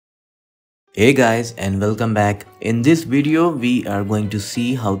Hey guys, and welcome back. In this video we are going to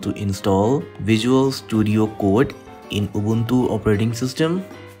see how to install Visual Studio Code in Ubuntu operating system.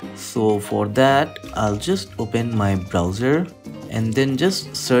 So for that I'll just open my browser and then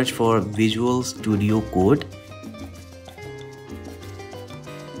just search for Visual Studio Code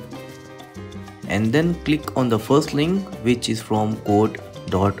and then click on the first link, which is from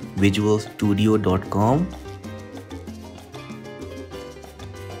code.visualstudio.com.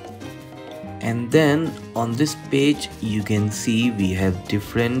 And then on this page you can see we have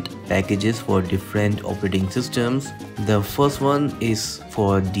different packages for different operating systems. The first one is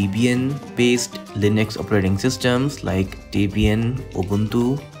for Debian based Linux operating systems like Debian,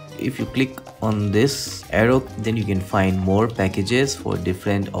 Ubuntu. If you click on this arrow, then you can find more packages for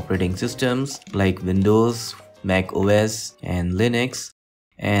different operating systems like Windows, Mac OS and Linux.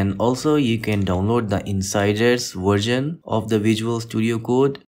 And also you can download the insiders version of the Visual Studio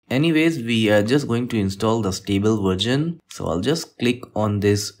Code. Anyways, we are just going to install the stable version. So I'll just click on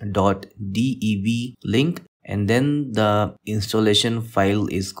this .deb link and then the installation file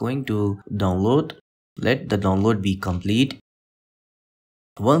is going to download. Let the download be complete.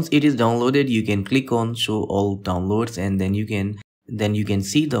 Once it is downloaded, you can click on show all downloads and then you can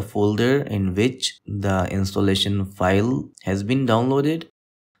see the folder in which the installation file has been downloaded.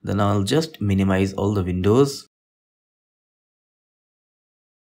 Then I'll just minimize all the windows.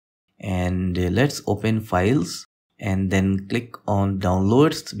 And let's open files and then click on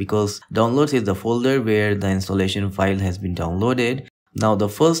downloads, because downloads is the folder where the installation file has been downloaded. Now the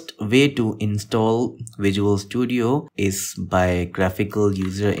first way to install Visual Studio is by graphical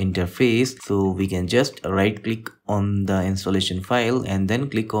user interface. So we can just right click on the installation file and then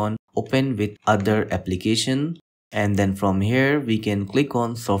click on open with other application, and then from here we can click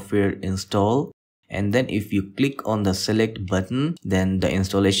on software install. And then if you click on the select button, then the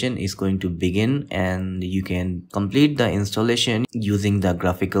installation is going to begin and you can complete the installation using the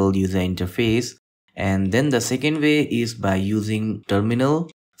graphical user interface. And then the second way is by using terminal.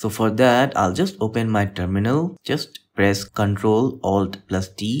 So for that I'll just open my terminal, just press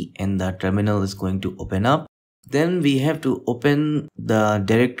Ctrl+Alt+T and the terminal is going to open up. Then we have to open the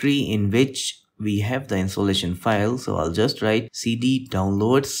directory in which we have the installation file. So I'll just write cd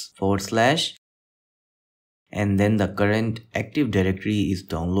downloads / and then the current active directory is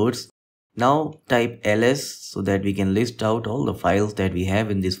downloads. Now type ls so that we can list out all the files that we have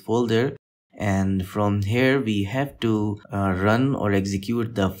in this folder, and from here we have to run or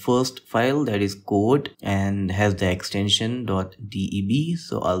execute the first file, that is code, and has the extension .deb.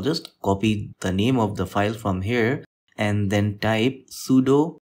 So I'll just copy the name of the file from here and then type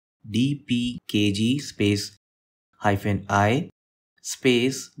sudo dpkg -i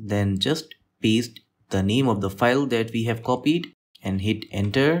space, then just paste the name of the file that we have copied and hit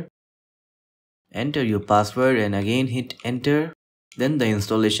enter. Enter your password and again hit enter. Then the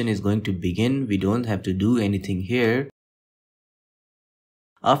installation is going to begin. We don't have to do anything here.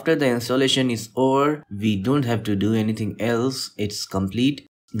 After the installation is over, we don't have to do anything else. It's complete.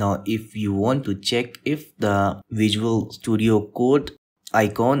 Now if you want to check if the Visual Studio Code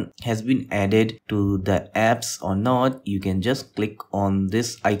icon has been added to the apps or not, you can just click on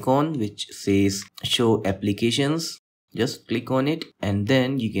this icon which says show applications. Just click on it and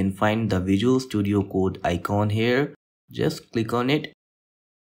then you can find the Visual Studio Code icon here. Just click on it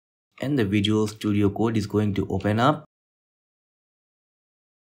and the Visual Studio Code is going to open up.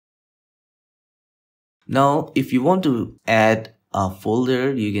 Now if you want to add a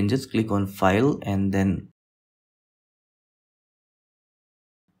folder, you can just click on file and then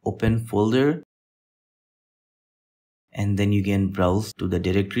open folder, and then you can browse to the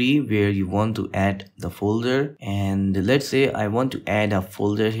directory where you want to add the folder. And let's say I want to add a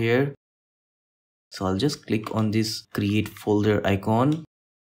folder here, so I'll just click on this create folder icon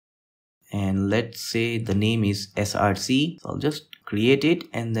and let's say the name is src. So I'll just create it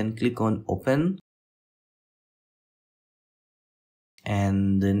and then click on open,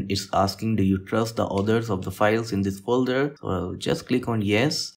 and then it's asking do you trust the authors of the files in this folder. So I'll just click on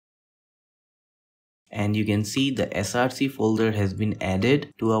yes, and you can see the src folder has been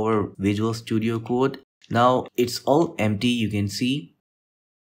added to our Visual Studio Code. Now it's all empty, you can see.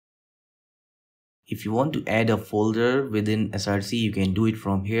 If you want to add a folder within src, you can do it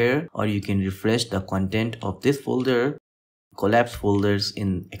from here, or you can refresh the content of this folder, collapse folders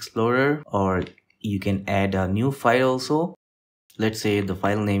in Explorer, or you can add a new file also. Let's say the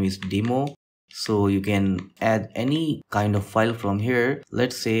file name is demo. So you can add any kind of file from here.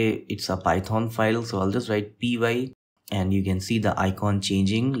 Let's say it's a Python file, so I'll just write py and you can see the icon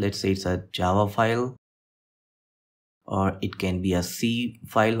changing. Let's say it's a Java file, or it can be a C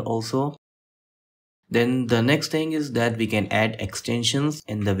file also. Then the next thing is that we can add extensions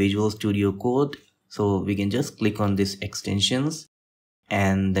in the Visual Studio Code. So we can just click on this extensions,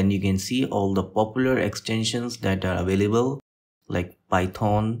 and then you can see all the popular extensions that are available, like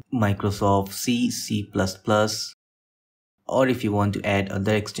Python, Microsoft, C++, or if you want to add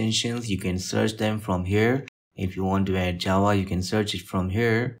other extensions, you can search them from here. If you want to add Java, you can search it from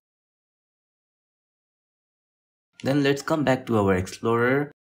here. Then let's come back to our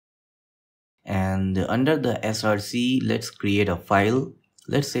Explorer, and under the src, let's create a file.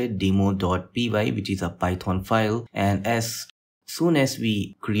 Let's say demo.py, which is a Python file, and as soon as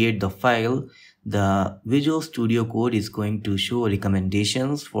we create the file, the Visual Studio Code is going to show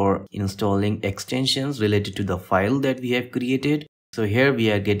recommendations for installing extensions related to the file that we have created. So here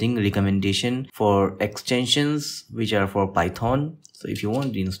we are getting recommendation for extensions which are for Python. So if you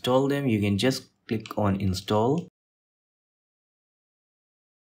want to install them, you can just click on install.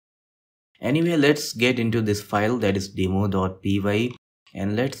 Anyway, let's get into this file, that is demo.py,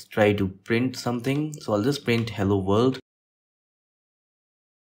 and let's try to print something. So I'll just print hello world.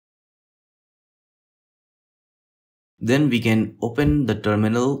 Then we can open the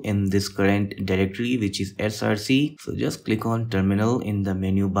terminal in this current directory, which is src. So just click on terminal in the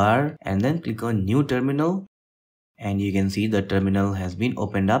menu bar and then click on new terminal, and you can see the terminal has been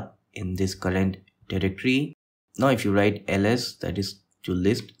opened up in this current directory. Now if you write ls, that is to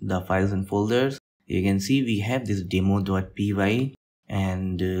list the files and folders, you can see we have this demo.py,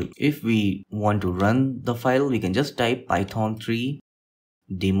 and if we want to run the file, we can just type python3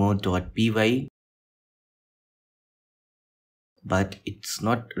 demo.py, but it's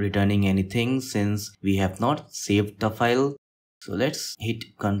not returning anything since we have not saved the file. So let's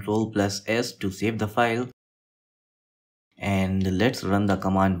hit Ctrl+S to save the file, and let's run the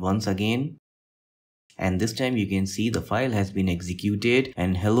command once again. And this time you can see the file has been executed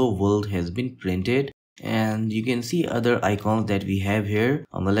and hello world has been printed. And you can see other icons that we have here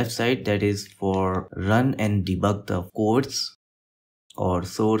on the left side, that is for run and debug the codes or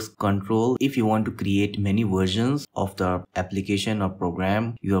source control. If you want to create many versions of the application or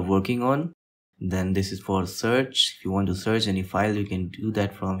program you are working on, then this is for search. If you want to search any file, you can do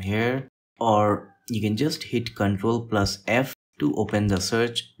that from here, or you can just hit Ctrl+F to open the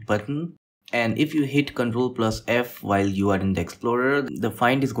search button. And if you hit Ctrl+F while you are in the Explorer, the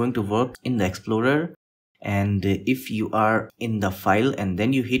find is going to work in the Explorer. And if you are in the file and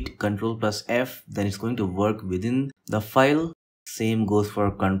then you hit Ctrl+F, then it's going to work within the file. Same goes for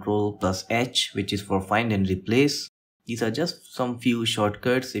Ctrl+H, which is for find and replace. These are just some few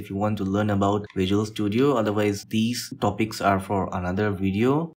shortcuts if you want to learn about Visual Studio. Otherwise, these topics are for another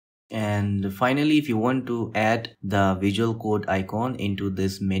video. And finally, if you want to add the visual code icon into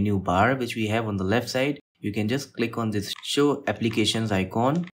this menu bar which we have on the left side, you can just click on this show applications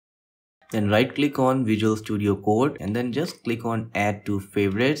icon, then right click on Visual Studio Code and then just click on add to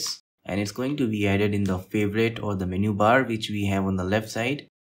favorites, and it's going to be added in the favorite or the menu bar which we have on the left side.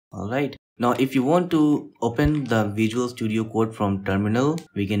 Alright, now if you want to open the Visual Studio Code from terminal,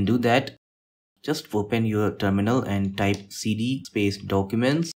 we can do that. Just open your terminal and type cd space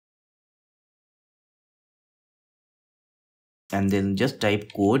documents, and then just type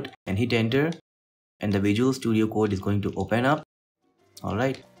code and hit enter, and the Visual Studio Code is going to open up.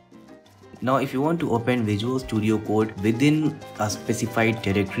 Alright. Now if you want to open Visual Studio Code within a specified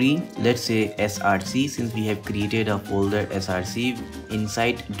directory, let's say src, since we have created a folder src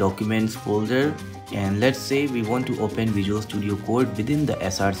inside documents folder, and let's say we want to open Visual Studio Code within the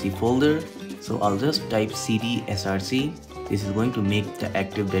src folder. So I'll just type cd src. This is going to make the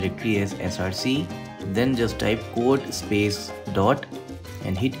active directory as src. Then just type code space dot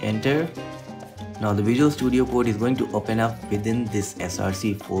and hit enter. Now the Visual Studio Code is going to open up within this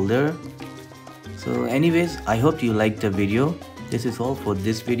src folder. So anyways, I hope you liked the video. This is all for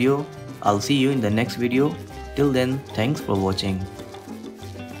this video. I'll see you in the next video. Till then, thanks for watching.